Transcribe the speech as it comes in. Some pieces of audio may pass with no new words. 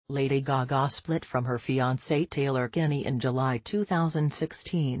Lady Gaga split from her fiancé Taylor Kinney in July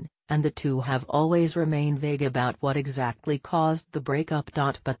 2016, and the two have always remained vague about what exactly caused the breakup.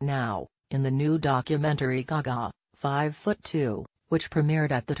 But now, in the new documentary Gaga, 5'2", which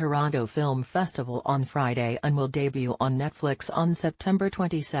premiered at the Toronto Film Festival on Friday and will debut on Netflix on September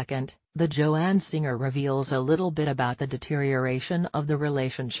 22, the Joanne singer reveals a little bit about the deterioration of the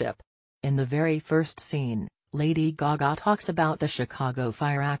relationship. In the very first scene, Lady Gaga talks about the Chicago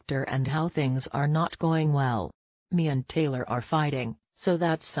Fire actor and how things are not going well. "Me and Taylor are fighting, so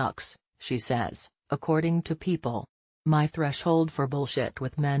that sucks," she says, according to People. "My threshold for bullshit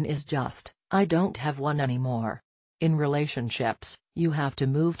with men is just, I don't have one anymore. In relationships, you have to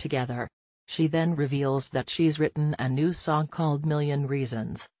move together." She then reveals that she's written a new song called Million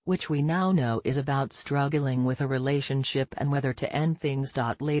Reasons, which we now know is about struggling with a relationship and whether to end things.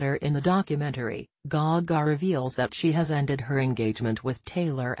 Later in the documentary, Gaga reveals that she has ended her engagement with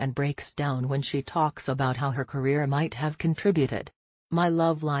Taylor and breaks down when she talks about how her career might have contributed. "My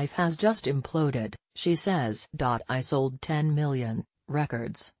love life has just imploded," she says. "I sold 10 million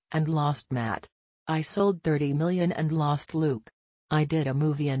records, and lost Matt. I sold 30 million and lost Luke. I did a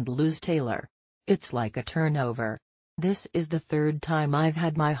movie and lose Taylor. It's like a turnover. This is the third time I've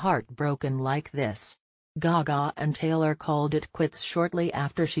had my heart broken like this." Gaga and Taylor called it quits shortly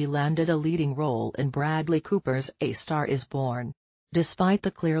after she landed a leading role in Bradley Cooper's A Star Is Born. Despite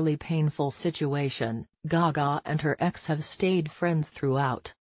the clearly painful situation, Gaga and her ex have stayed friends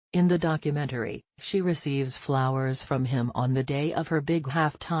throughout. In the documentary, she receives flowers from him on the day of her big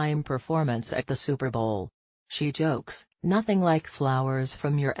halftime performance at the Super Bowl. She jokes, "Nothing like flowers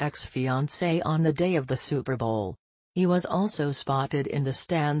from your ex-fiancé on the day of the Super Bowl." He was also spotted in the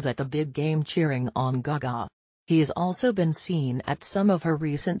stands at the big game cheering on Gaga. He's also been seen at some of her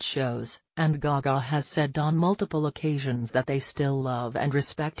recent shows, and Gaga has said on multiple occasions that they still love and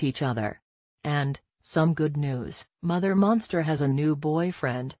respect each other. And, some good news, Mother Monster has a new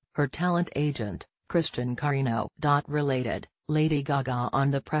boyfriend, her talent agent, Christian Carino. Related, Lady Gaga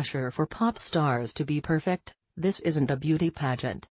on the pressure for pop stars to be perfect. "This isn't a beauty pageant.